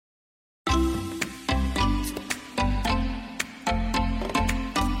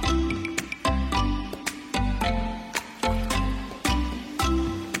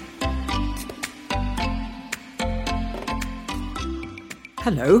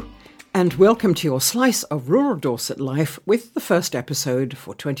Hello, and welcome to your slice of rural Dorset life with the first episode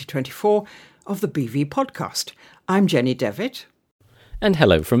for 2024 of the BV podcast. I'm Jenny Devitt. And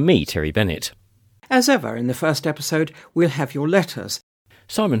hello from me, Terry Bennett. As ever, in the first episode, we'll have your letters.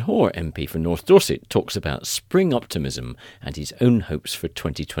 Simon Hoare, MP for North Dorset, talks about spring optimism and his own hopes for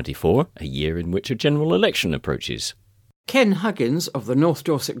 2024, a year in which a general election approaches. Ken Huggins of the North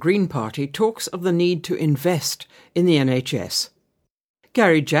Dorset Green Party talks of the need to invest in the NHS.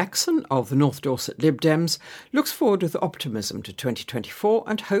 Gary Jackson of the North Dorset Lib Dems looks forward with optimism to 2024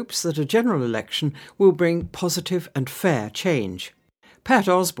 and hopes that a general election will bring positive and fair change. Pat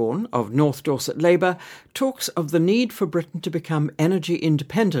Osborne of North Dorset Labour talks of the need for Britain to become energy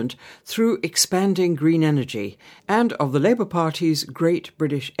independent through expanding green energy and of the Labour Party's Great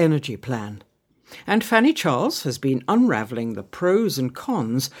British Energy Plan. And Fanny Charles has been unravelling the pros and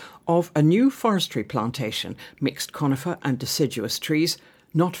cons of a new forestry plantation, mixed conifer and deciduous trees,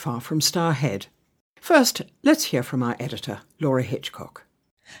 not far from Star Head. First, let's hear from our editor, Laura Hitchcock.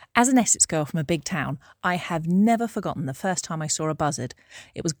 As an Essex girl from a big town, I have never forgotten the first time I saw a buzzard.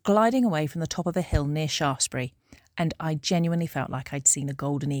 It was gliding away from the top of a hill near Shaftesbury, and I genuinely felt like I'd seen a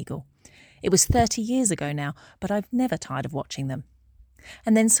golden eagle. It was 30 years ago now, but I've never tired of watching them.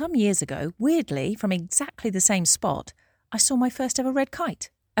 And then some years ago, weirdly, from exactly the same spot, I saw my first ever red kite.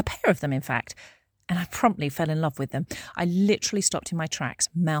 A pair of them, in fact. And I promptly fell in love with them. I literally stopped in my tracks,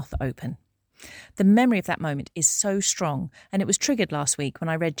 mouth open. The memory of that moment is so strong, and it was triggered last week when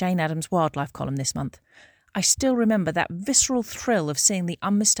I read Jane Addams' wildlife column this month. I still remember that visceral thrill of seeing the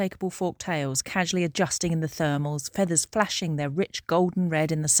unmistakable forked tails casually adjusting in the thermals, feathers flashing their rich golden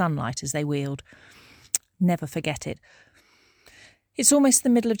red in the sunlight as they wheeled. Never forget it. It's almost the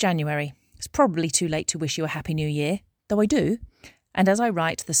middle of January. It's probably too late to wish you a happy new year, though I do. And as I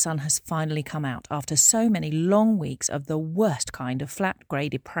write, the sun has finally come out after so many long weeks of the worst kind of flat, grey,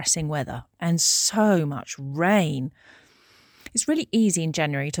 depressing weather and so much rain. It's really easy in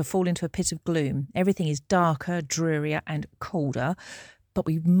January to fall into a pit of gloom. Everything is darker, drearier and colder, but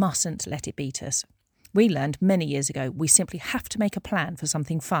we mustn't let it beat us. We learned many years ago we simply have to make a plan for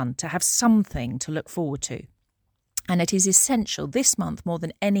something fun, to have something to look forward to. And it is essential this month more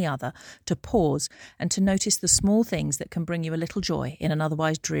than any other to pause and to notice the small things that can bring you a little joy in an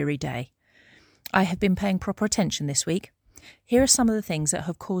otherwise dreary day. I have been paying proper attention this week. Here are some of the things that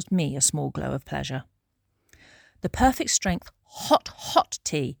have caused me a small glow of pleasure. The perfect strength hot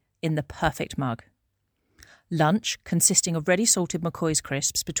tea in the perfect mug. Lunch consisting of ready salted McCoy's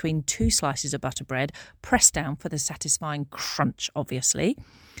crisps between 2 slices of butter bread, pressed down for the satisfying crunch, obviously.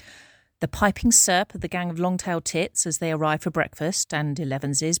 The piping surp of the gang of long-tailed tits as they arrive for breakfast and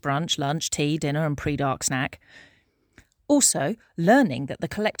 11's, brunch, lunch, tea, dinner and pre-dark snack. Also, learning that the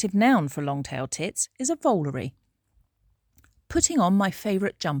collective noun for long-tailed tits is a volary. Putting on my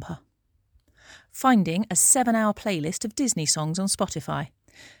favourite jumper. Finding a 7-hour playlist of Disney songs on Spotify.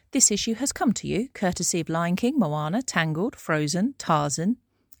 This issue has come to you courtesy of Lion King, Moana, Tangled, Frozen, Tarzan,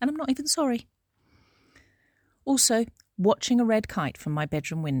 and I'm not even sorry. Also, watching a red kite from my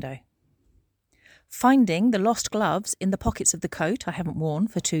bedroom window. Finding the lost gloves in the pockets of the coat I haven't worn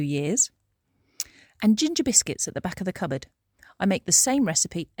for 2 years. And ginger biscuits at the back of the cupboard. I make the same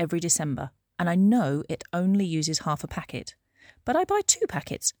recipe every December, and I know it only uses half a packet. But I buy 2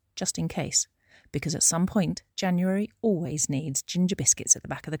 packets, just in case, because at some point, January always needs ginger biscuits at the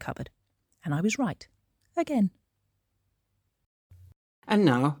back of the cupboard. And I was right. Again. And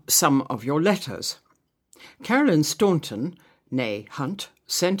now, some of your letters. Carolyn Staunton, née Hunt,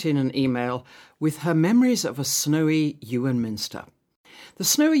 sent in an email with her memories of a snowy Ewan Minster. The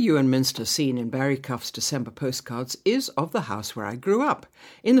snowy Ewan Minster seen in Barry Cuff's December postcards is of the house where I grew up,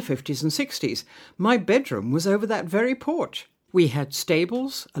 in the 50s and 60s. My bedroom was over that very porch. We had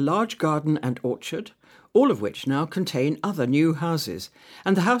stables, a large garden and orchard, all of which now contain other new houses,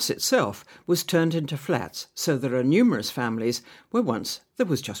 and the house itself was turned into flats, so there are numerous families where once there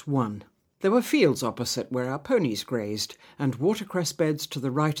was just one. There were fields opposite where our ponies grazed, and watercress beds to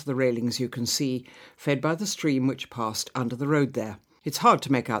the right of the railings you can see, fed by the stream which passed under the road there. It's hard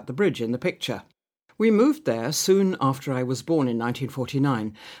to make out the bridge in the picture. We moved there soon after I was born in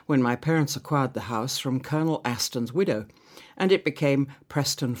 1949, when my parents acquired the house from Colonel Aston's widow, and it became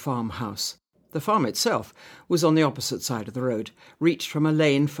Preston Farm House. The farm itself was on the opposite side of the road, reached from a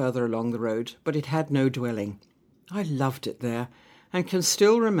lane further along the road, but it had no dwelling. I loved it there, and can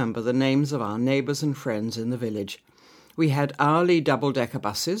still remember the names of our neighbours and friends in the village. We had hourly double-decker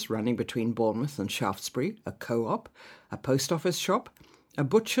buses running between Bournemouth and Shaftesbury, a co-op, a post office shop, a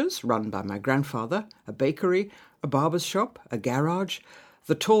butcher's run by my grandfather, a bakery, a barber's shop, a garage,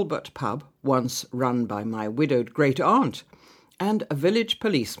 the Talbot pub, once run by my widowed great-aunt, and a village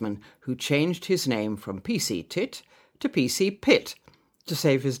policeman who changed his name from PC Tit to PC Pit to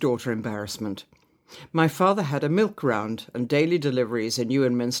save his daughter embarrassment. My father had a milk round, and daily deliveries in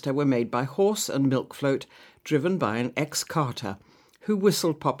Ewanminster were made by horse and milk float, driven by an ex-carter, who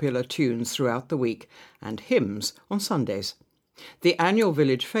whistled popular tunes throughout the week and hymns on Sundays. The annual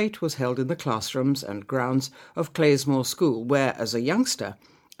village fete was held in the classrooms and grounds of Claysmore School, where, as a youngster,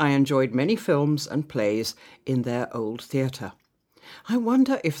 I enjoyed many films and plays in their old theatre. I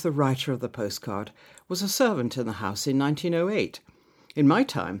wonder if the writer of the postcard was a servant in the house in 1908. In my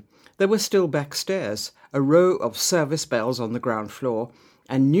time, there were still back stairs, a row of service bells on the ground floor,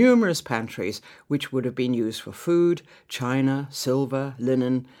 and numerous pantries which would have been used for food, china, silver,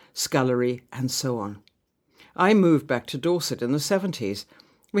 linen, scullery, and so on. I moved back to Dorset in the 70s.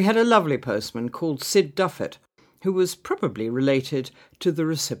 We had a lovely postman called Sid Duffett, who was probably related to the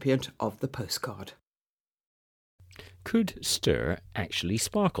recipient of the postcard. Could stir actually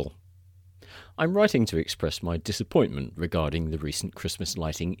sparkle? I'm writing to express my disappointment regarding the recent Christmas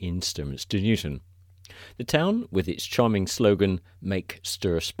lighting in Sturminster Newton. The town, with its charming slogan, "Make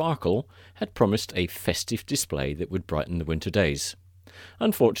Stir Sparkle," had promised a festive display that would brighten the winter days.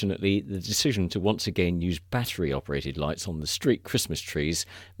 Unfortunately, the decision to once again use battery-operated lights on the street Christmas trees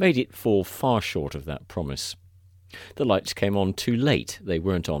made it fall far short of that promise. The lights came on too late, they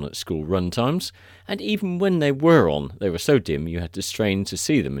weren't on at school run times, and even when they were on, they were so dim you had to strain to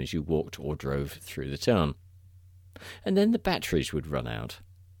see them as you walked or drove through the town. And then the batteries would run out.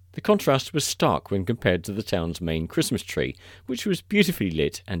 The contrast was stark when compared to the town's main Christmas tree, which was beautifully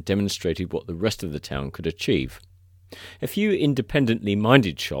lit and demonstrated what the rest of the town could achieve. A few independently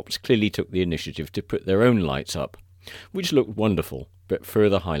minded shops clearly took the initiative to put their own lights up, which looked wonderful, but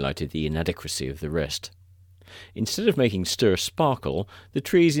further highlighted the inadequacy of the rest. Instead of making stir sparkle, the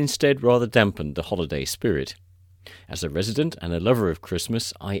trees instead rather dampened the holiday spirit. As a resident and a lover of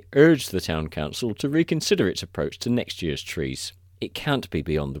Christmas, I urged the town council to reconsider its approach to next year's trees. It can't be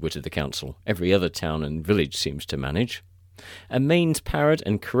beyond the wit of the council. Every other town and village seems to manage. A mains-powered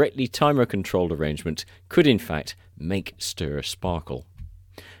and correctly timer-controlled arrangement could in fact make stir sparkle.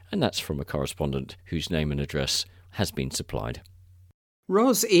 And that's from a correspondent whose name and address has been supplied.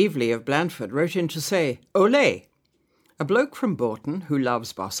 Ros Evely of Blandford wrote in to say, "Olé!" A bloke from Bourton who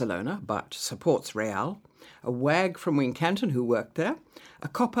loves Barcelona but supports Real, a wag from Wincanton who worked there, a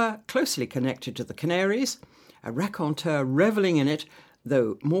copper closely connected to the Canaries, a raconteur revelling in it,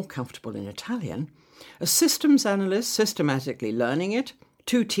 though more comfortable in Italian, a systems analyst systematically learning it,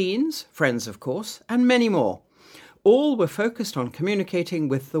 2 teens, friends of course, and many more. All were focused on communicating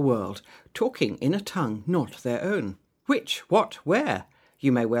with the world, talking in a tongue not their own. Which, what, where,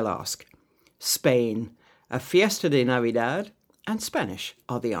 you may well ask. Spain, a fiesta de Navidad, and Spanish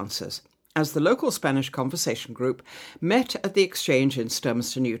are the answers, as the local Spanish conversation group met at the Exchange in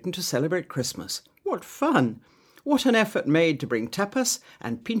Sturminster Newton to celebrate Christmas. What fun! What an effort made to bring tapas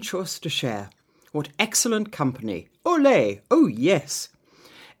and pinchos to share. What excellent company. Olé! Oh, yes!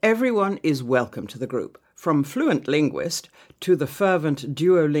 Everyone is welcome to the group, from fluent linguist to the fervent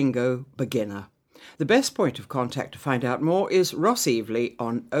Duolingo beginner. The best point of contact to find out more is Ross Evely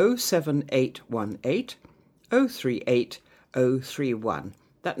on 07818 038 031.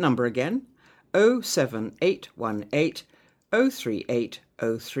 That number again, 07818 038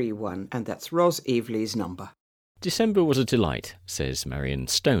 031, and that's Ros Evely's number. December was a delight, says Marion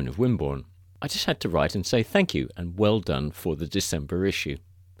Stone of Wimborne. I just had to write and say thank you and well done for the December issue.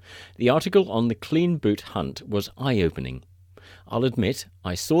 The article on the clean boot hunt was eye-opening. I'll admit,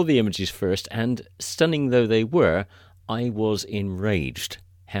 I saw the images first and, stunning though they were, I was enraged.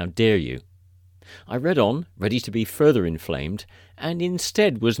 How dare you? I read on, ready to be further inflamed, and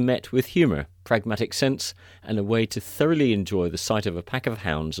instead was met with humour, pragmatic sense, and a way to thoroughly enjoy the sight of a pack of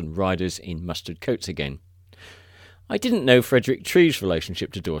hounds and riders in mustard coats again. I didn't know Frederick Treves'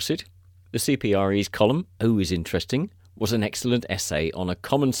 relationship to Dorset. The CPRE's column, Oh is Interesting, was an excellent essay on a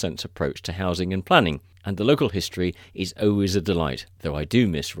common-sense approach to housing and planning, and the local history is always a delight, though I do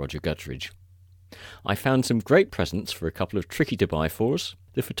miss Roger Guttridge. I found some great presents for a couple of tricky-to-buy-fors.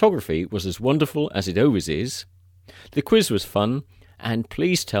 The photography was as wonderful as it always is. The quiz was fun, and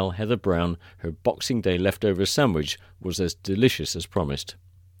please tell Heather Brown her Boxing Day leftover sandwich was as delicious as promised.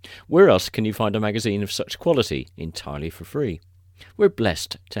 Where else can you find a magazine of such quality entirely for free? We're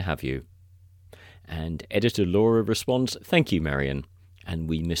blessed to have you. And editor Laura responds, thank you, Marion, and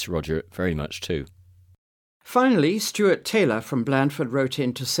we miss Roger very much too. Finally, Stuart Taylor from Blandford wrote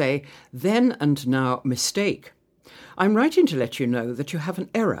in to say, then and now mistake. I'm writing to let you know that you have an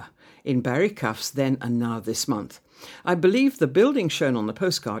error in Barry Cuff's Then and Now this month. I believe the building shown on the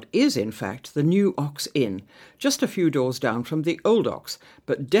postcard is, in fact, the New Ox Inn, just a few doors down from the Old Ox,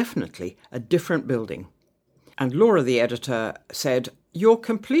 but definitely a different building. And Laura, the editor, said, "You're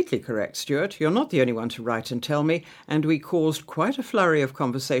completely correct, Stuart. You're not the only one to write and tell me, and we caused quite a flurry of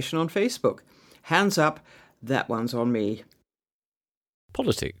conversation on Facebook. Hands up, that one's on me."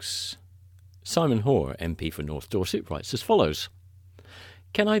 Politics. Simon Hoare, MP for North Dorset, writes as follows.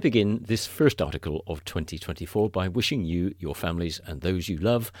 Can I begin this first article of 2024 by wishing you, your families and those you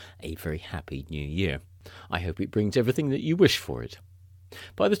love a very happy new year. I hope it brings everything that you wish for it.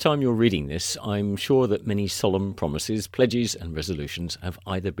 By the time you're reading this, I'm sure that many solemn promises, pledges and resolutions have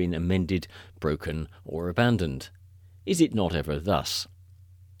either been amended, broken or abandoned. Is it not ever thus?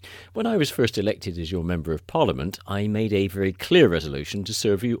 When I was first elected as your Member of Parliament, I made a very clear resolution to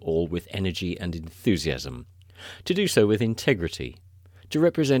serve you all with energy and enthusiasm, to do so with integrity, to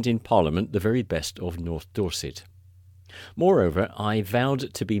represent in Parliament the very best of North Dorset. Moreover, I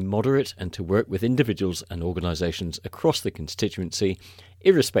vowed to be moderate and to work with individuals and organisations across the constituency,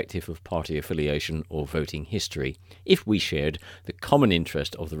 irrespective of party affiliation or voting history, if we shared the common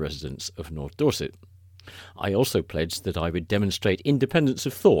interest of the residents of North Dorset. I also pledged that I would demonstrate independence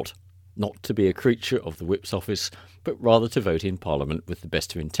of thought, not to be a creature of the Whip's office, but rather to vote in Parliament with the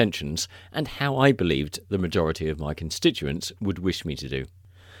best of intentions and how I believed the majority of my constituents would wish me to do.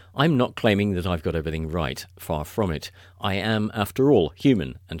 I'm not claiming that I've got everything right, far from it. I am, after all,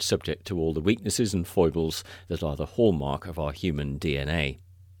 human and subject to all the weaknesses and foibles that are the hallmark of our human DNA.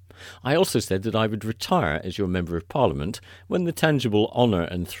 I also said that I would retire as your Member of Parliament when the tangible honour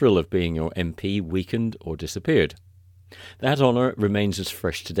and thrill of being your MP weakened or disappeared. That honour remains as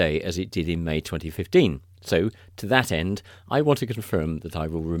fresh today as it did in May 2015. So, to that end, I want to confirm that I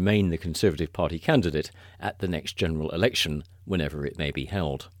will remain the Conservative Party candidate at the next general election, whenever it may be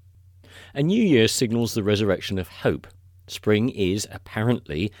held. A new year signals the resurrection of hope. Spring is,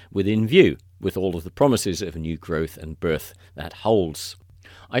 apparently, within view, with all of the promises of new growth and birth that holds.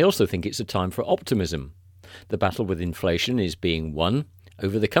 I also think it's a time for optimism. The battle with inflation is being won.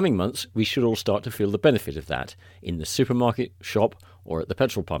 Over the coming months, we should all start to feel the benefit of that, in the supermarket, shop, or at the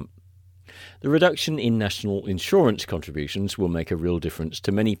petrol pump. The reduction in national insurance contributions will make a real difference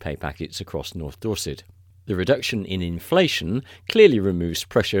to many pay packets across North Dorset. The reduction in inflation clearly removes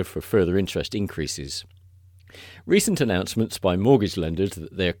pressure for further interest increases. Recent announcements by mortgage lenders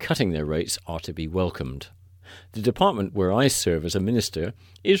that they are cutting their rates are to be welcomed. The department where I serve as a minister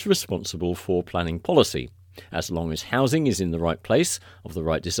is responsible for planning policy. As long as housing is in the right place, of the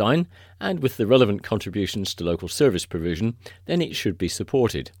right design, and with the relevant contributions to local service provision, then it should be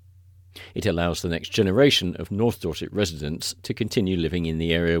supported. It allows the next generation of North Dorset residents to continue living in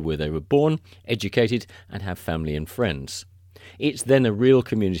the area where they were born, educated, and have family and friends. It's then a real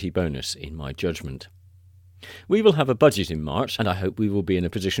community bonus, in my judgment. We will have a budget in March, and I hope we will be in a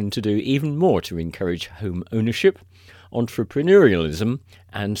position to do even more to encourage home ownership, entrepreneurialism,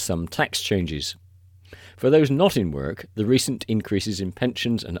 and some tax changes. For those not in work, the recent increases in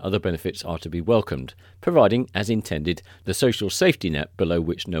pensions and other benefits are to be welcomed, providing, as intended, the social safety net below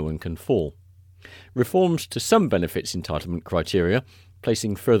which no one can fall. Reforms to some benefits entitlement criteria,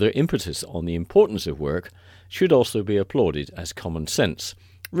 placing further impetus on the importance of work, should also be applauded as common sense,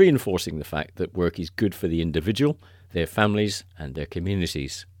 reinforcing the fact that work is good for the individual, their families and their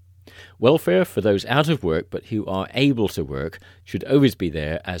communities. Welfare for those out of work but who are able to work should always be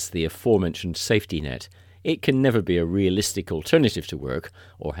there as the aforementioned safety net. It can never be a realistic alternative to work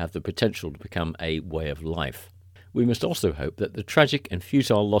or have the potential to become a way of life. We must also hope that the tragic and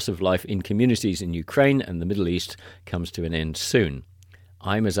futile loss of life in communities in Ukraine and the Middle East comes to an end soon.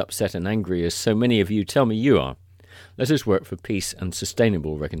 I'm as upset and angry as so many of you tell me you are. Let us work for peace and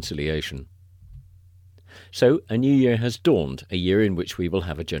sustainable reconciliation. So, a new year has dawned, a year in which we will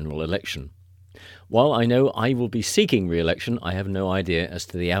have a general election. While I know I will be seeking re-election, I have no idea as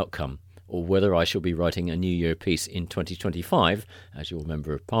to the outcome, or whether I shall be writing a New Year piece in 2025 as your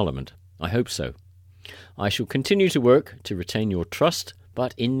Member of Parliament. I hope so. I shall continue to work to retain your trust,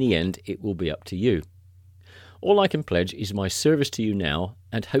 but in the end it will be up to you. All I can pledge is my service to you now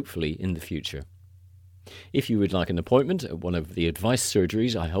and hopefully in the future. If you would like an appointment at one of the advice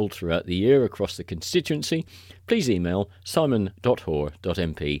surgeries I hold throughout the year across the constituency, please email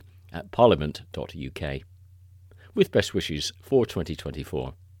simon.hoare.mp@parliament.uk. With best wishes for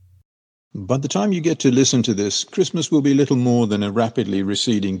 2024. By the time you get to listen to this, Christmas will be little more than a rapidly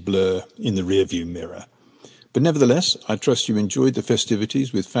receding blur in the rearview mirror. But nevertheless, I trust you enjoyed the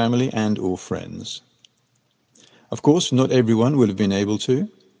festivities with family and or friends. Of course, not everyone will have been able to,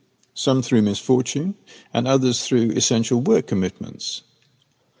 some through misfortune and others through essential work commitments.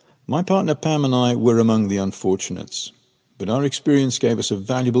 My partner Pam and I were among the unfortunates, but our experience gave us a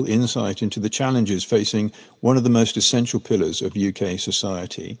valuable insight into the challenges facing one of the most essential pillars of UK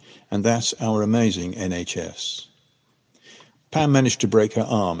society, and that's our amazing NHS. Pam managed to break her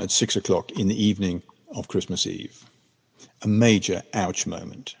arm at 6 o'clock in the evening of Christmas Eve. A major ouch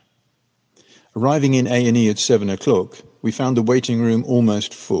moment. Arriving in A&E at 7 o'clock, we found the waiting room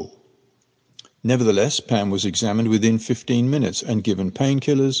almost full. Nevertheless, Pam was examined within 15 minutes and given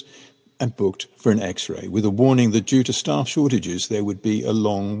painkillers and booked for an X-ray, with a warning that due to staff shortages there would be a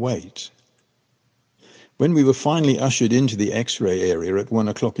long wait. When we were finally ushered into the X-ray area at 1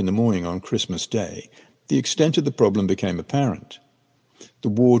 o'clock in the morning on Christmas Day, the extent of the problem became apparent. The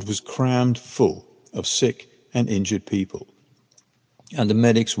ward was crammed full of sick and injured people, and the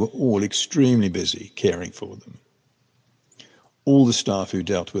medics were all extremely busy caring for them. All the staff who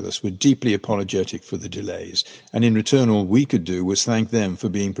dealt with us were deeply apologetic for the delays, and in return all we could do was thank them for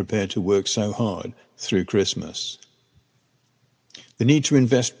being prepared to work so hard through Christmas. The need to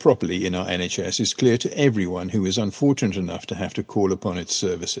invest properly in our NHS is clear to everyone who is unfortunate enough to have to call upon its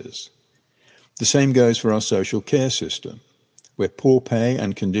services. The same goes for our social care system, where poor pay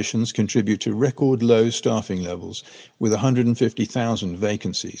and conditions contribute to record low staffing levels with 150,000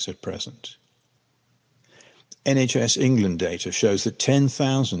 vacancies at present. NHS England data shows that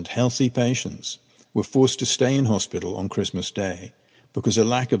 10,000 healthy patients were forced to stay in hospital on Christmas Day because of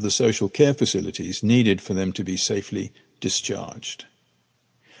lack of the social care facilities needed for them to be safely discharged.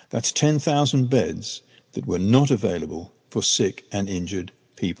 That's 10,000 beds that were not available for sick and injured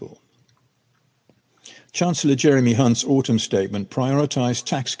people. Chancellor Jeremy Hunt's autumn statement prioritised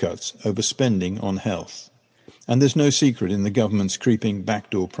tax cuts over spending on health, and there's no secret in the government's creeping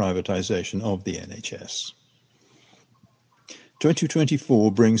backdoor privatisation of the NHS.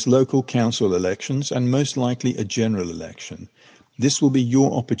 2024 brings local council elections and most likely a general election. This will be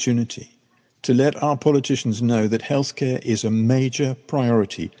your opportunity to let our politicians know that healthcare is a major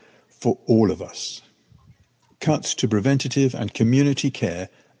priority for all of us. Cuts to preventative and community care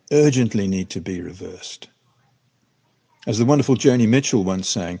urgently need to be reversed. As the wonderful Joni Mitchell once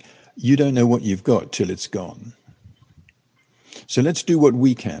sang, you don't know what you've got till it's gone. So let's do what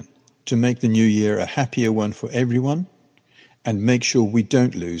we can to make the new year a happier one for everyone, and make sure we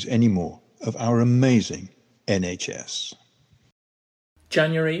don't lose any more of our amazing NHS.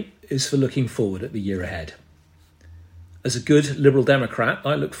 January is for looking forward at the year ahead. As a good Liberal Democrat,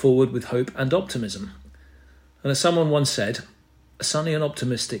 I look forward with hope and optimism. And as someone once said, a sunny and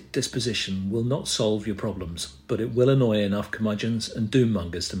optimistic disposition will not solve your problems, but it will annoy enough curmudgeons and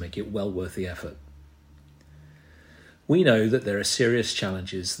doommongers to make it well worth the effort. We know that there are serious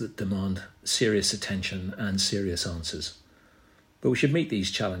challenges that demand serious attention and serious answers. But we should meet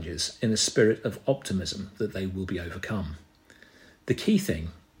these challenges in a spirit of optimism that they will be overcome. The key thing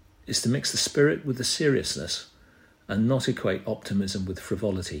is to mix the spirit with the seriousness and not equate optimism with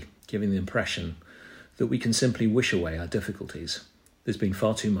frivolity, giving the impression that we can simply wish away our difficulties. There's been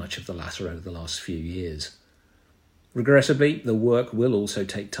far too much of the latter over the last few years. Regrettably, the work will also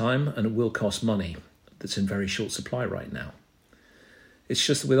take time and it will cost money that's in very short supply right now. It's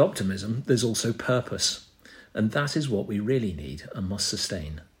just that with optimism, there's also purpose. And that is what we really need and must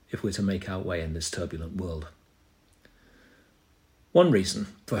sustain if we're to make our way in this turbulent world. One reason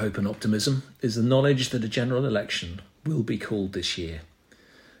for hope and optimism is the knowledge that a general election will be called this year.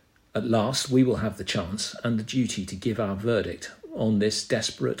 At last, we will have the chance and the duty to give our verdict on this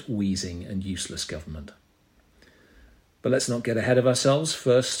desperate, wheezing and useless government. But let's not get ahead of ourselves.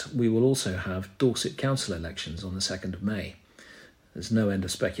 First, we will also have Dorset Council elections on the 2nd of May. As no end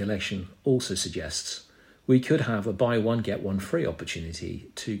of speculation also suggests, we could have a buy one, get one free opportunity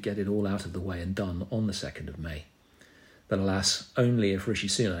to get it all out of the way and done on the 2nd of May. But alas, only if Rishi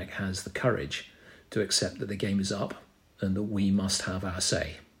Sunak has the courage to accept that the game is up and that we must have our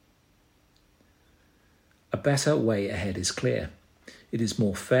say. A better way ahead is clear. It is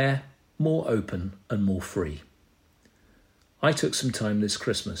more fair, more open and more free. I took some time this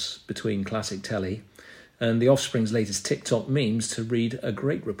Christmas between classic telly and The Offspring's latest TikTok memes to read a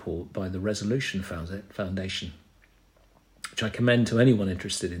great report by the Resolution Foundation, which I commend to anyone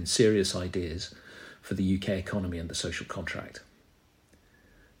interested in serious ideas for the UK economy and the social contract.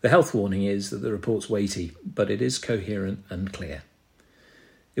 The health warning is that the report's weighty, but it is coherent and clear.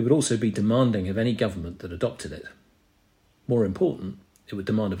 It would also be demanding of any government that adopted it. More important, it would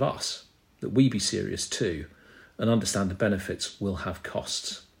demand of us that we be serious too and understand the benefits will have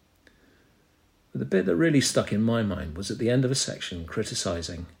costs. But the bit that really stuck in my mind was at the end of a section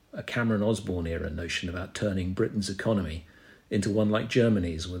criticising a Cameron Osborne-era notion about turning Britain's economy into one like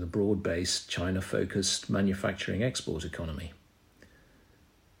Germany's with a broad-based, China-focused manufacturing export economy.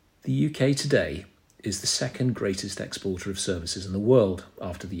 The UK today is the second greatest exporter of services in the world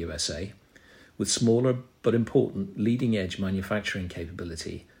after the USA, with smaller but important leading-edge manufacturing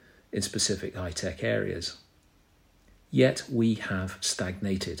capability in specific high-tech areas. Yet we have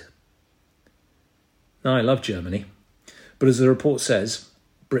stagnated. Now, I love Germany, but as the report says,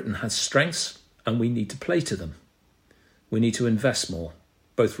 Britain has strengths and we need to play to them. We need to invest more,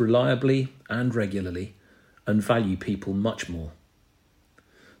 both reliably and regularly, and value people much more.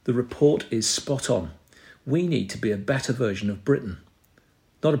 The report is spot on. We need to be a better version of Britain,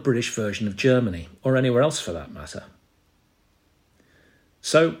 not a British version of Germany, or anywhere else for that matter.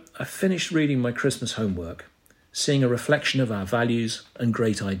 So I finished reading my Christmas homework, seeing a reflection of our values and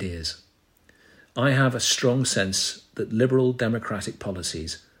great ideas. I have a strong sense that liberal democratic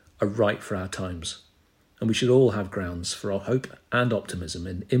policies are right for our times, and we should all have grounds for our hope and optimism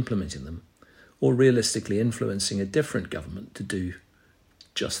in implementing them, or realistically influencing a different government to do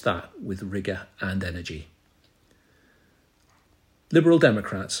just that with rigour and energy. Liberal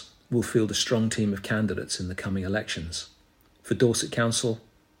Democrats will field a strong team of candidates in the coming elections, for Dorset Council,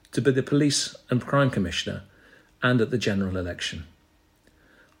 to be the Police and Crime Commissioner, and at the general election.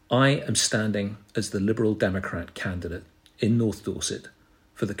 I am standing as the Liberal Democrat candidate in North Dorset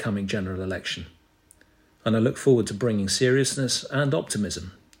for the coming general election, and I look forward to bringing seriousness and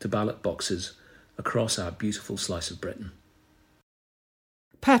optimism to ballot boxes across our beautiful slice of Britain.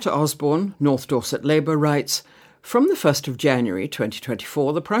 Pat Osborne, North Dorset Labour, writes, from the 1st of January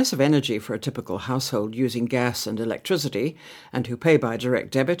 2024, the price of energy for a typical household using gas and electricity, and who pay by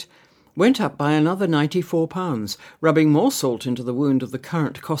direct debit, went up by another £94, rubbing more salt into the wound of the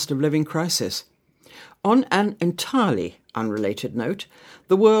current cost of living crisis. On an entirely unrelated note,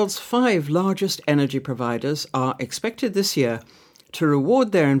 the world's 5 largest energy providers are expected this year to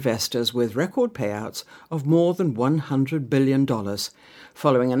reward their investors with record payouts of more than $100 billion,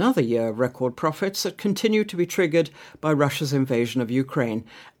 following another year of record profits that continue to be triggered by Russia's invasion of Ukraine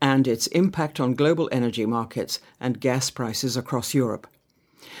and its impact on global energy markets and gas prices across Europe.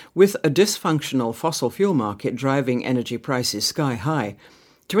 With a dysfunctional fossil fuel market driving energy prices sky high,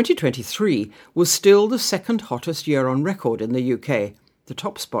 2023 was still the second hottest year on record in the UK. The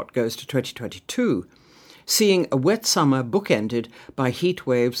top spot goes to 2022, seeing a wet summer bookended by heat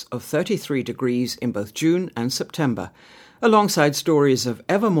waves of 33 degrees in both June and September, alongside stories of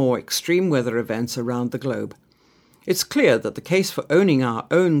ever more extreme weather events around the globe. It's clear that the case for owning our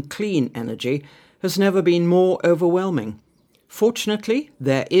own clean energy has never been more overwhelming. Fortunately,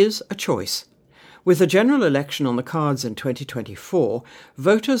 there is a choice. With a general election on the cards in 2024,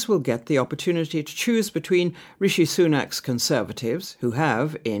 voters will get the opportunity to choose between Rishi Sunak's Conservatives, who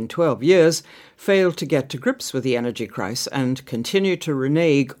have, in 12 years, failed to get to grips with the energy crisis and continue to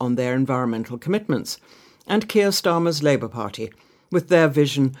renege on their environmental commitments, and Keir Starmer's Labour Party, with their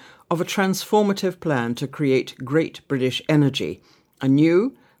vision of a transformative plan to create Great British Energy, a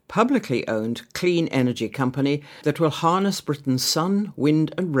new, publicly owned clean energy company that will harness Britain's sun,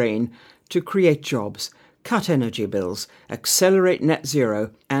 wind and rain to create jobs, cut energy bills, accelerate net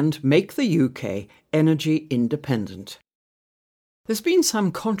zero and make the UK energy independent. There's been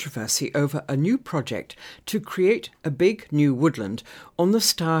some controversy over a new project to create a big new woodland on the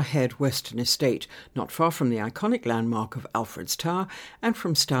Stour Head Western Estate, not far from the iconic landmark of Alfred's Tower and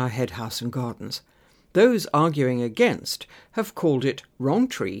from Stour Head House and Gardens. Those arguing against have called it wrong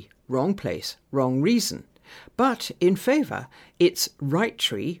tree, wrong place, wrong reason. But in favour, it's right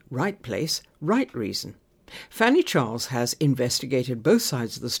tree, right place, right reason. Fanny Charles has investigated both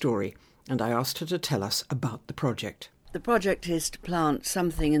sides of the story, and I asked her to tell us about the project. The project is to plant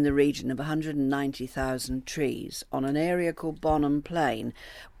something in the region of 190,000 trees on an area called Bonham Plain,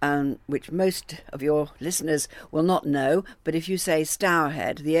 which most of your listeners will not know, but if you say Stour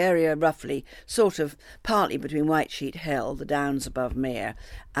Head, the area roughly sort of partly between Whitesheet Hill, the downs above Mere,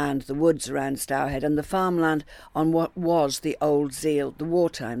 and the woods around Stour Head, and the farmland on what was the old the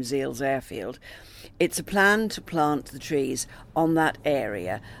wartime Zeals airfield. It's a plan to plant the trees on that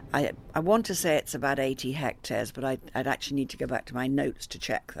area. I want to say it's about 80 hectares, but I'd actually need to go back to my notes to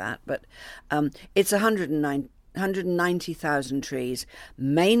check that. But it's 190,000 trees,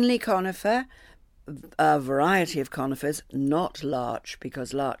 mainly conifer, a variety of conifers, not larch,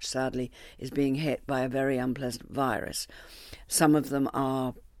 because larch sadly is being hit by a very unpleasant virus. Some of them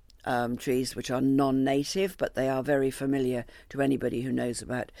are trees which are non-native, but they are very familiar to anybody who knows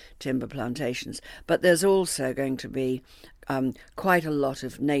about timber plantations. But there's also going to be quite a lot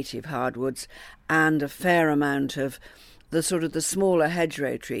of native hardwoods and a fair amount of the smaller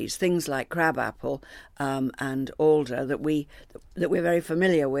hedgerow trees, things like crabapple and alder that we're very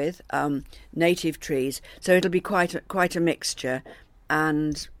familiar with, native trees. So it'll be quite a mixture.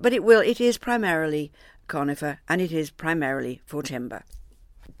 But it is primarily conifer, and it is primarily for timber.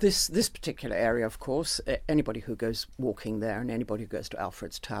 This particular area, of course, anybody who goes walking there and anybody who goes to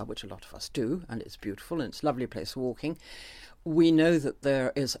Alfred's Tower, which a lot of us do, and it's beautiful and it's a lovely place for walking, we know that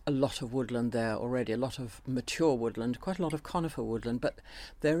there is a lot of woodland there already, a lot of mature woodland, quite a lot of conifer woodland, but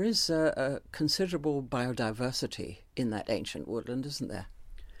there is a considerable biodiversity in that ancient woodland, isn't there?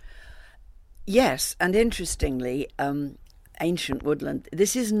 Yes, and interestingly, ancient woodland,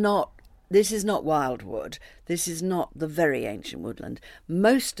 this is not wildwood. This is not the very ancient woodland.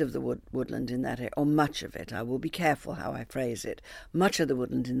 Most of the woodland in that area, or much of it, I will be careful how I phrase it, much of the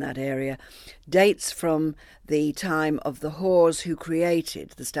woodland in that area dates from the time of the Hoars who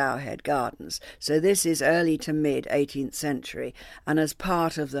created the Stourhead Gardens. So this is early to mid 18th century, and as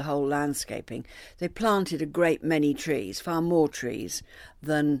part of the whole landscaping, they planted a great many trees, far more trees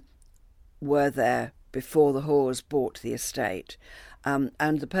than were there before the Hoars bought the estate. And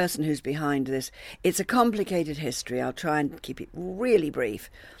the person who's behind this, it's a complicated history. I'll try and keep it really brief.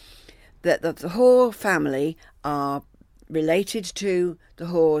 That the Hoare family are related to the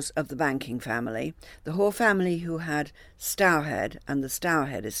Hoars of the banking family. The Hoare family who had Stourhead and the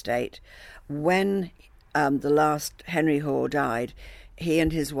Stourhead estate. When the last Henry Hoare died, he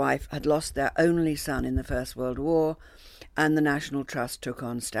and his wife had lost their only son in the First World War, and the National Trust took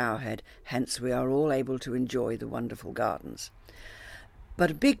on Stourhead. Hence we are all able to enjoy the wonderful gardens. But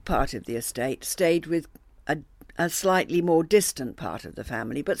a big part of the estate stayed with a slightly more distant part of the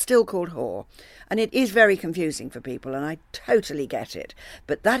family, but still called Hoare. And it is very confusing for people, and I totally get it.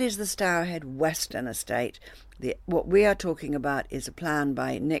 But that is the Stourhead Western estate. What we are talking about is a plan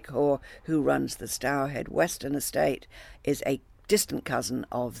by Nick Hoare, who runs the Stourhead Western estate, is a distant cousin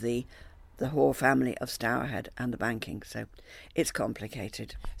of the Hoare family of Stourhead and the banking, so it's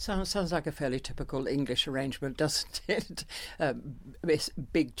complicated. Sounds like a fairly typical English arrangement, doesn't it?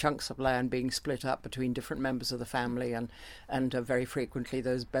 Big chunks of land being split up between different members of the family, and very frequently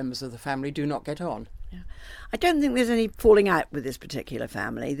those members of the family do not get on. Yeah. I don't think there's any falling out with this particular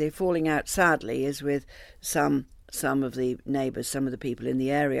family. The falling out, sadly, is with some of the neighbours, some of the people in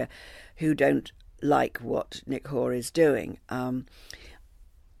the area who don't like what Nick Hoare is doing.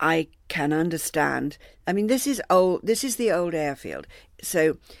 I can understand. I mean, this is old. This is the old airfield,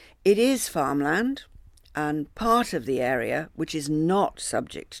 so it is farmland, and part of the area, which is not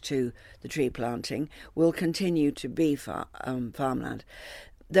subject to the tree planting, will continue to be farmland.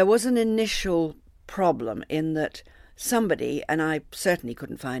 There was an initial problem in that somebody, and I certainly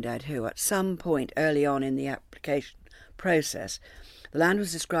couldn't find out who, at some point early on in the application process, the land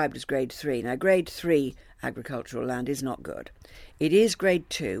was described as Grade 3. Now, Grade 3 agricultural land is not good. It is Grade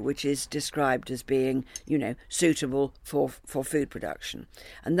 2, which is described as being, suitable for food production.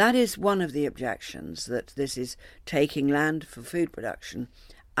 And that is one of the objections, that this is taking land for food production,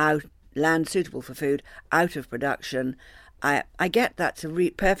 land suitable for food, out of production. I get that's a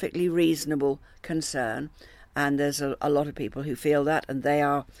perfectly reasonable concern, and there's a lot of people who feel that, and they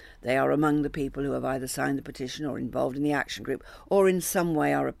are among the people who have either signed the petition or involved in the action group or in some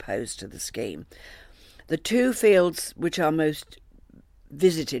way are opposed to the scheme. The two fields which are most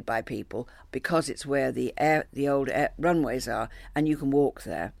visited by people, because it's where the old runways are and you can walk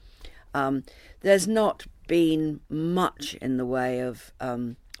there, there's not been much in the way of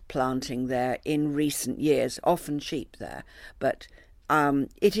planting there in recent years, often sheep there, but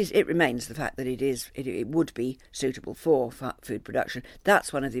it remains the fact that it would be suitable for food production.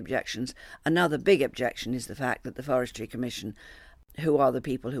 That's one of the objections. Another big objection is the fact that the Forestry Commission, who are the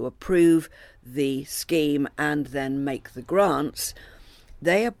people who approve the scheme and then make the grants,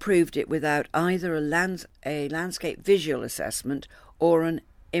 they approved it without either a landscape visual assessment or an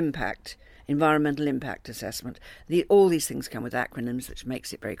environmental impact assessment. All these things come with acronyms, which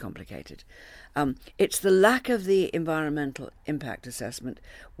makes it very complicated. It's the lack of the environmental impact assessment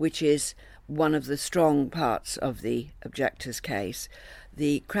which is one of the strong parts of the objector's case.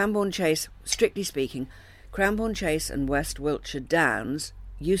 The Cranbourne Chase, strictly speaking, Cranbourne Chase and West Wiltshire Downs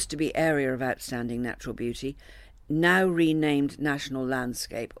used to be Area of Outstanding Natural Beauty, now renamed National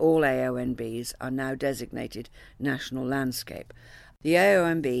Landscape. All AONBs are now designated National Landscape. The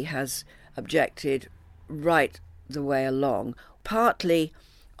AONB has objected right the way along, partly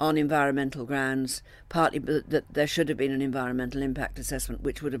on environmental grounds, partly that there should have been an environmental impact assessment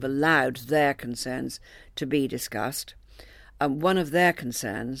which would have allowed their concerns to be discussed. One of their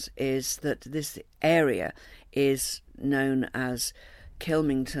concerns is that this area is known as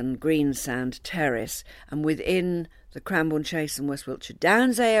Kilmington Greensand Terrace, and within the Cranbourne Chase and West Wiltshire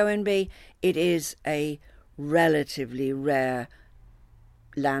Downs AONB, it is a relatively rare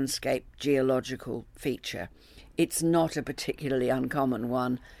landscape geological feature. It's not a particularly uncommon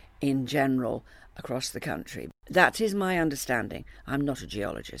one in general across the country. That is my understanding. I'm not a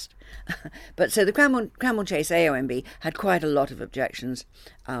geologist. But so the Cranbourne Chase AONB had quite a lot of objections.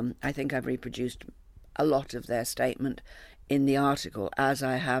 I think I've reproduced a lot of their statement in the article, as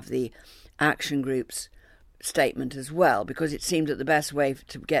I have the action group's statement as well, because it seemed that the best way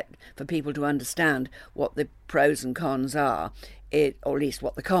for people to understand what the pros and cons are, or at least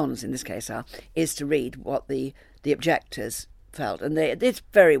what the cons in this case are, is to read what the objectors felt. And it's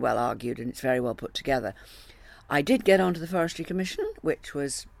very well argued and it's very well put together. I did get onto the Forestry Commission, which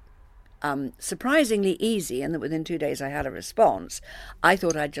was surprisingly easy, and that within 2 days I had a response. I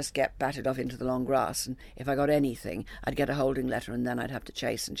thought I'd just get battered off into the long grass, and if I got anything, I'd get a holding letter, and then I'd have to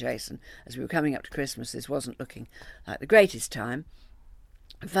chase. And as we were coming up to Christmas, this wasn't looking like the greatest time.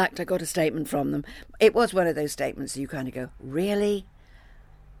 In fact, I got a statement from them. It was one of those statements that you kind of go, really?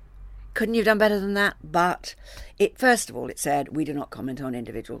 Couldn't you have done better than that? But first of all, it said, we do not comment on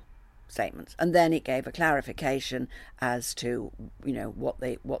individual statements, and then it gave a clarification as to what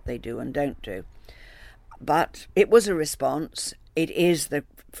they do and don't do. But it was a response. It is the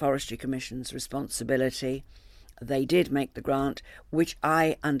Forestry Commission's responsibility. They did make the grant, which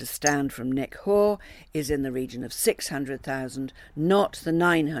I understand from Nick Hoare is in the region of 600,000, not the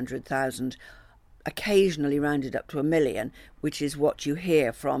 900,000, occasionally rounded up to 1 million, which is what you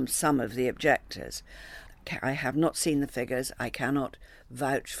hear from some of the objectors. I have not seen the figures. I cannot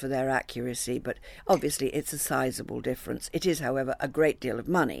vouch for their accuracy, but obviously it's a sizable difference. It is, however, a great deal of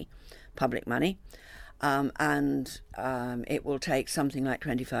money, public money, and it will take something like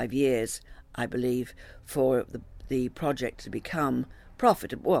 25 years, I believe, for the project to become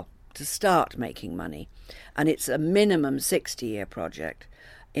profitable, well, to start making money. And it's a minimum 60-year project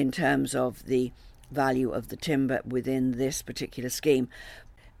in terms of the value of the timber within this particular scheme.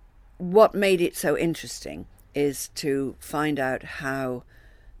 What made it so interesting is to find out how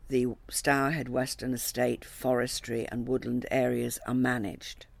the Stourhead Western Estate forestry and woodland areas are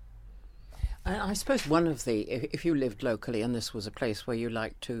managed. I suppose one of if you lived locally and this was a place where you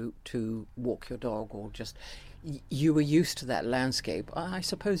liked to walk your dog, or just you were used to that landscape, I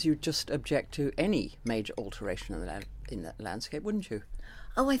suppose you'd just object to any major alteration in that landscape, wouldn't you?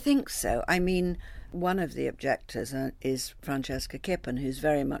 Oh, I think so. I mean, one of the objectors is Francesca Kippen, who's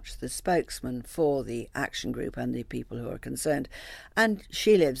very much the spokesman for the action group and the people who are concerned. And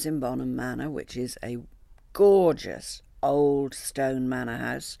she lives in Bonham Manor, which is a gorgeous old stone manor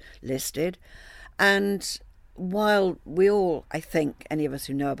house listed. And while we all, I think, any of us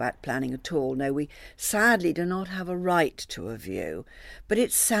who know about planning at all, know we sadly do not have a right to a view. But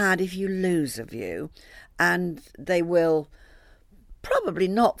it's sad if you lose a view, and they will... Probably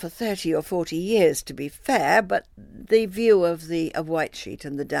not for 30 or 40 years, to be fair, but the view of Whitesheet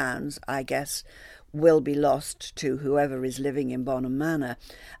and the Downs, I guess, will be lost to whoever is living in Bonham Manor.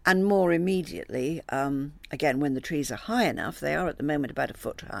 And more immediately, again, when the trees are high enough, they are at the moment about 1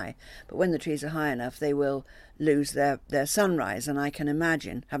 foot high, but when the trees are high enough, they will lose their sunrise. And I can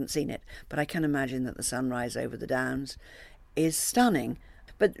imagine, haven't seen it, but I can imagine that the sunrise over the Downs is stunning.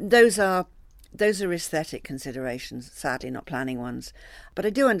 But those are aesthetic considerations, sadly not planning ones. But I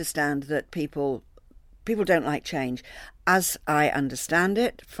do understand that people don't like change. As I understand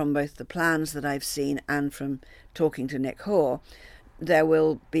it, from both the plans that I've seen and from talking to Nick Hoare, there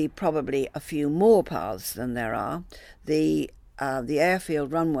will be probably a few more paths than there are. The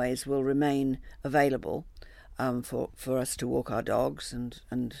airfield runways will remain available for us to walk our dogs,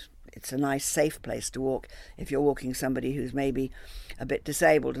 and it's a nice, safe place to walk if you're walking somebody who's maybe a bit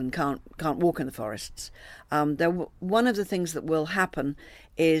disabled and can't walk in the forests. One of the things that will happen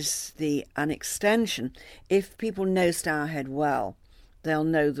is an extension. If people know Stourhead well, they'll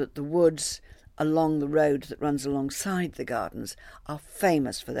know that the woods along the road that runs alongside the gardens are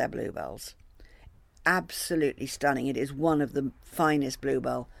famous for their bluebells. Absolutely stunning. It is one of the finest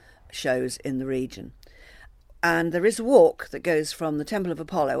bluebell shows in the region. And there is a walk that goes from the Temple of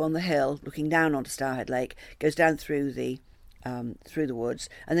Apollo on the hill, looking down onto Stourhead Lake, goes down through the woods,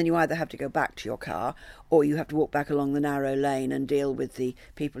 and then you either have to go back to your car, or you have to walk back along the narrow lane and deal with the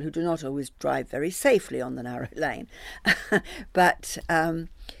people who do not always drive very safely on the narrow lane. But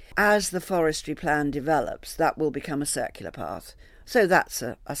as the forestry plan develops, that will become a circular path. So that's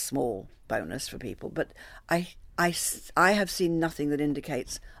a small bonus for people. But I have seen nothing that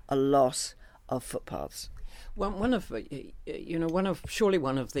indicates a loss of footpaths. Well, one of the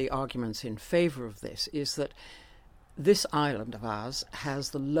arguments in favour of this is that this island of ours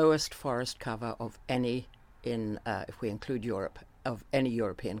has the lowest forest cover of any if we include Europe, of any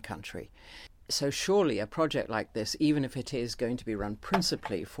European country. So surely a project like this, even if it is going to be run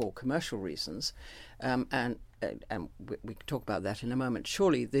principally for commercial reasons, and we can talk about that in a moment,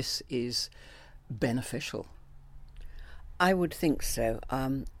 surely this is beneficial. I would think so.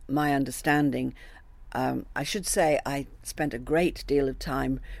 My understanding, I should say I spent a great deal of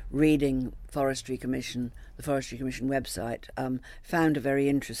time reading the Forestry Commission website, found a very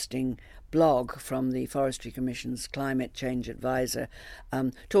interesting blog from the Forestry Commission's Climate Change Advisor,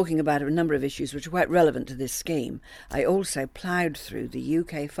 talking about a number of issues which are quite relevant to this scheme. I also ploughed through the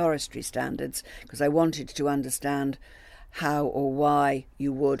UK forestry standards because I wanted to understand how or why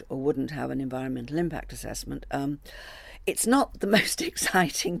you would or wouldn't have an environmental impact assessment. It's not the most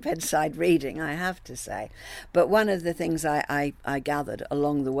exciting bedside reading, I have to say. But one of the things I gathered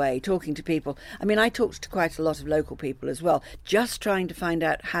along the way, talking to people, I mean, I talked to quite a lot of local people as well, just trying to find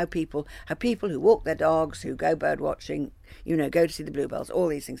out how people who walk their dogs, who go bird watching, go to see the bluebells, all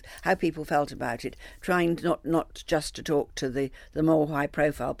these things, how people felt about it, trying not just to talk to the more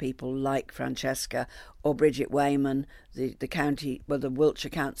high-profile people like Francesca or Bridget Wayman, the Wiltshire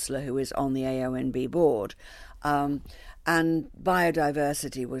councillor who is on the AONB board. And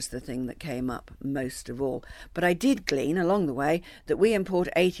biodiversity was the thing that came up most of all. But I did glean along the way that we import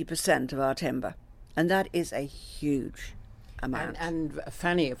 80% of our timber, and that is a huge amount. And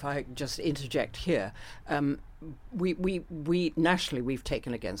Fanny, if I just interject here, we nationally we've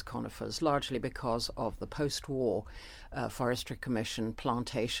taken against conifers largely because of the post-war Forestry Commission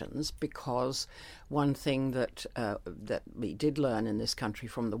plantations, because one thing that we did learn in this country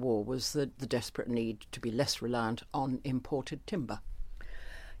from the war was the desperate need to be less reliant on imported timber.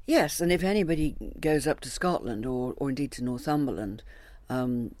 Yes, and if anybody goes up to Scotland or indeed to Northumberland,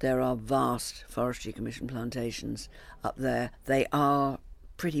 there are vast Forestry Commission plantations up there. They are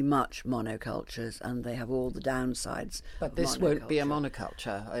pretty much monocultures, and they have all the downsides. But this won't be a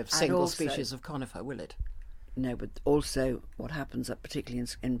monoculture of single species of conifer, will it? No, but also what happens, particularly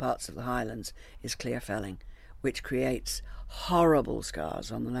in parts of the Highlands, is clear felling, which creates horrible scars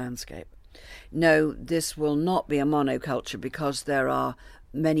on the landscape. No, this will not be a monoculture because there are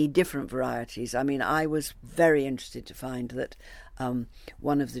many different varieties. I mean, I was very interested to find that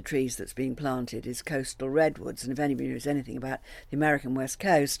one of the trees that's being planted is coastal redwoods, and if anybody knows anything about the American West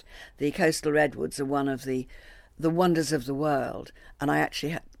Coast, the coastal redwoods are one of the wonders of the world, and I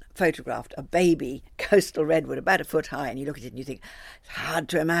actually photographed a baby coastal redwood about a foot high, and you look at it and you think, it's hard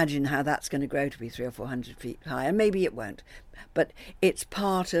to imagine how that's going to grow to be 300 or 400 feet high, and maybe it won't, but it's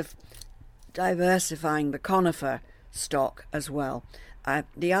part of diversifying the conifer stock as well.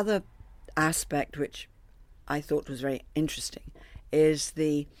 The other aspect which I thought was very interesting is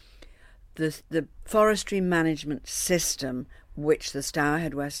the forestry management system which the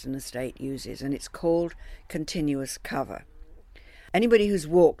Stourhead Western Estate uses, and it's called continuous cover. Anybody who's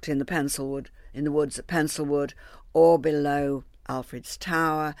walked in the woods at Pencilwood or below Alfred's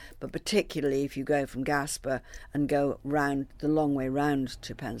Tower, but particularly if you go from Gasper and go round the long way round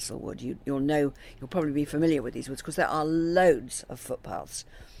to Pencilwood, you'll probably be familiar with these woods because there are loads of footpaths.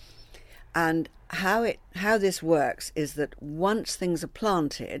 And how this works is that once things are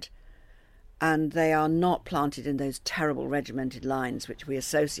planted, and they are not planted in those terrible regimented lines which we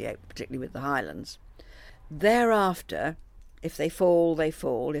associate particularly with the Highlands, thereafter, if they fall, they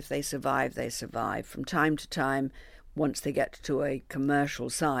fall. If they survive, they survive. From time to time, once they get to a commercial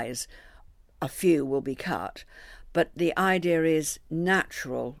size, a few will be cut. But the idea is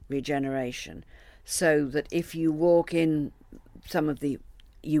natural regeneration, so that if you walk in some of the,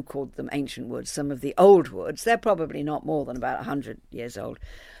 you called them ancient woods, some of the old woods, they're probably not more than about 100 years old.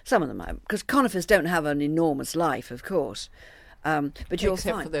 Some of them are, because conifers don't have an enormous life, of course. But you'll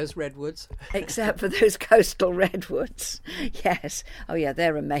Except find, for those redwoods. Except for those coastal redwoods, yes. Oh yeah,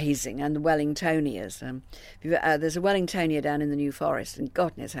 they're amazing. And the Wellingtonias. There's a Wellingtonia down in the New Forest, and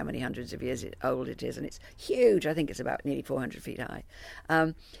God knows how many hundreds of years old it is, and it's huge. I think it's about nearly 400 feet high.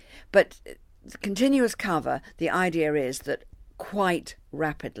 But continuous cover, the idea is that quite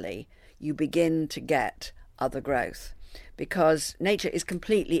rapidly you begin to get other growth. Because nature is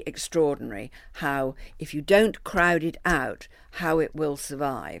completely extraordinary, how, if you don't crowd it out, how it will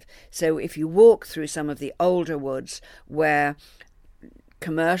survive. So if you walk through some of the older woods where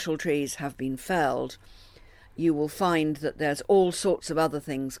commercial trees have been felled, you will find that there's all sorts of other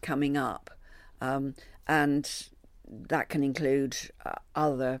things coming up. And that can include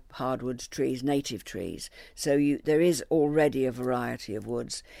other hardwood trees, native trees. So there is already a variety of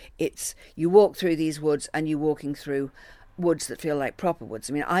woods. You walk through these woods and you're walking through woods that feel like proper woods.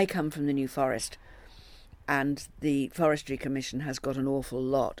 I mean, I come from the New Forest, and the Forestry Commission has got an awful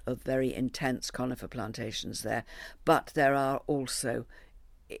lot of very intense conifer plantations there, but there are also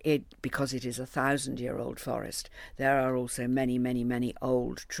because it is a 1,000-year-old forest, there are also many, many, many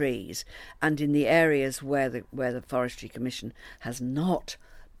old trees. And in the areas where the Forestry Commission has not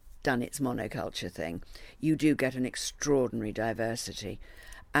done its monoculture thing, you do get an extraordinary diversity.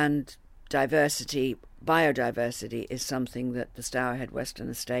 And biodiversity is something that the Stourhead Western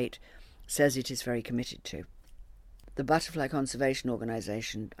Estate says it is very committed to. The Butterfly Conservation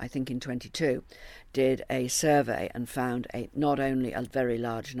Organisation, I think in 22, did a survey and found not only a very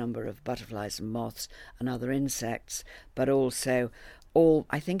large number of butterflies and moths and other insects, but also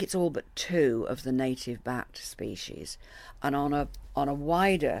I think it's all but 2 of the native bat species. And on a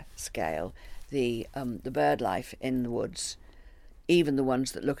wider scale, the bird life in the woods, even the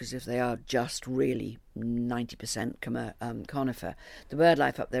ones that look as if they are just really 90% conifer, the bird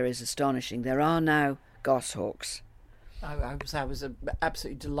life up there is astonishing. There are now goshawks. I was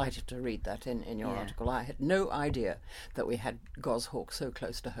absolutely delighted to read that in your article. I had no idea that we had goshawks so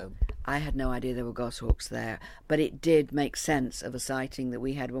close to home. I had no idea there were goshawks there, but it did make sense of a sighting that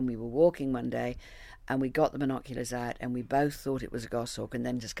we had when we were walking one day, and we got the binoculars out and we both thought it was a goshawk, and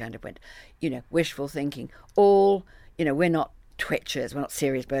then just kind of went, wishful thinking. We're not twitchers, we're not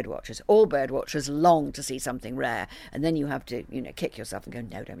serious bird watchers. All bird watchers long to see something rare, and then you have to kick yourself and go,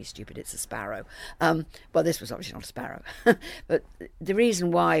 no, don't be stupid, it's a sparrow. Well, this was obviously not a sparrow. But the reason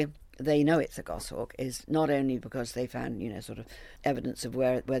why they know it's a goshawk is not only because they found sort of evidence of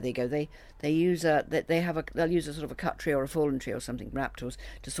where they go. They'll use a sort of a cut tree or a fallen tree or something, raptors,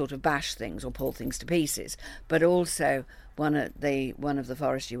 to sort of bash things or pull things to pieces. But also one of the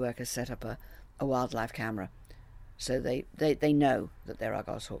forestry workers set up a wildlife camera. So they know that there are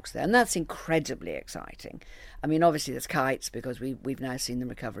goshawks there, and that's incredibly exciting. I mean, obviously there's kites, because we've now seen the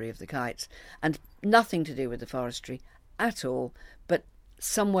recovery of the kites, and nothing to do with the forestry at all, but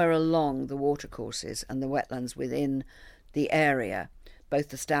somewhere along the watercourses and the wetlands within the area, both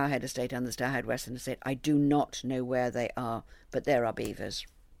the Stourhead Estate and the Stourhead Western Estate, I do not know where they are, but there are beavers.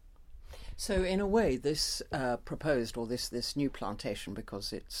 So in a way, this proposed, or this new plantation,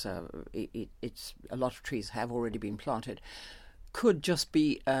 because it's a lot of trees have already been planted, could just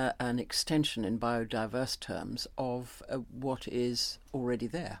be an extension in biodiverse terms of what is already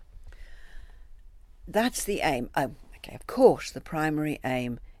there. That's the aim. Okay, of course, the primary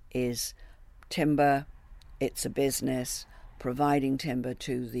aim is timber. It's a business providing timber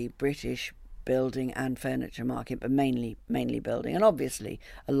to the British building and furniture market, but mainly building. And obviously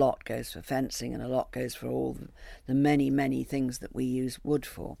a lot goes for fencing, and a lot goes for all the many things that we use wood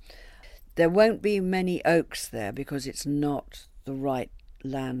for. There won't be many oaks there because it's not the right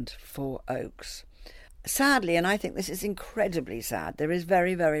land for oaks. Sadly, and I think this is incredibly sad, there is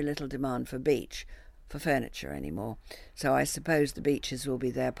very, very little demand for beech for furniture anymore. So I suppose the beeches will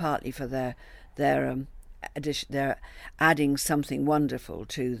be there partly for their addition. They're adding something wonderful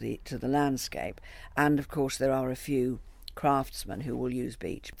to the landscape, and of course there are a few craftsmen who will use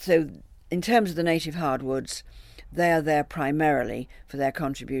beech. So in terms of the native hardwoods, they are there primarily for their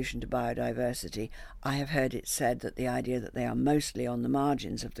contribution to biodiversity. I have heard it said that the idea that they are mostly on the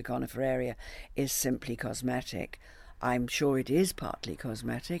margins of the conifer area is simply cosmetic. I'm sure it is partly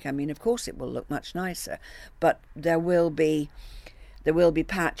cosmetic. I mean, of course it will look much nicer, but there will be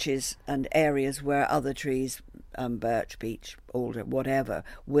patches and areas where other trees, birch, beech, alder, whatever,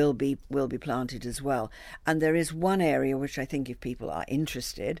 will be planted as well. And there is one area which I think, if people are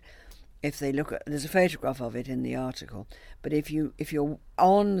interested, if they look at, there's a photograph of it in the article, but if you're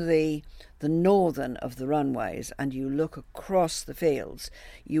on the northern of the runways and you look across the fields,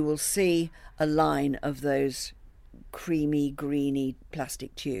 you will see a line of those creamy, greeny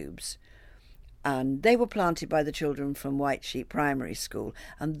plastic tubes. And they were planted by the children from White Sheep Primary School,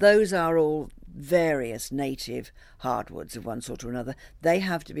 and those are all various native hardwoods of one sort or another. They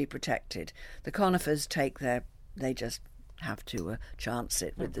have to be protected. The conifers they just have to chance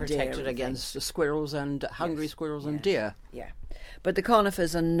it with the deer. Protected against the squirrels and hungry squirrels and deer. Yeah, but the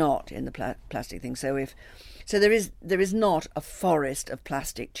conifers are not in the plastic thing. So there is not a forest of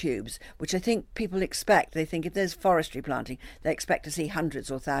plastic tubes, which I think people expect. They think if there's forestry planting, they expect to see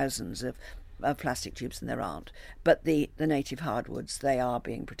hundreds or thousands of plastic tubes, and there aren't. But the native hardwoods, they are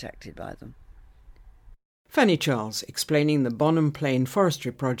being protected by them. Fanny Charles explaining the Bonham Plain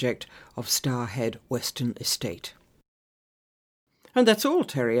Forestry Project of Stourhead Western Estate. And that's all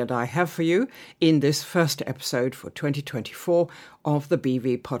Terry and I have for you in this first episode for 2024 of the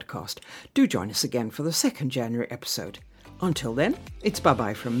BV podcast. Do join us again for the 2nd January episode. Until then, it's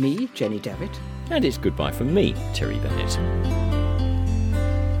bye-bye from me, Jenny Devitt. And it's goodbye from me, Terry Bennett.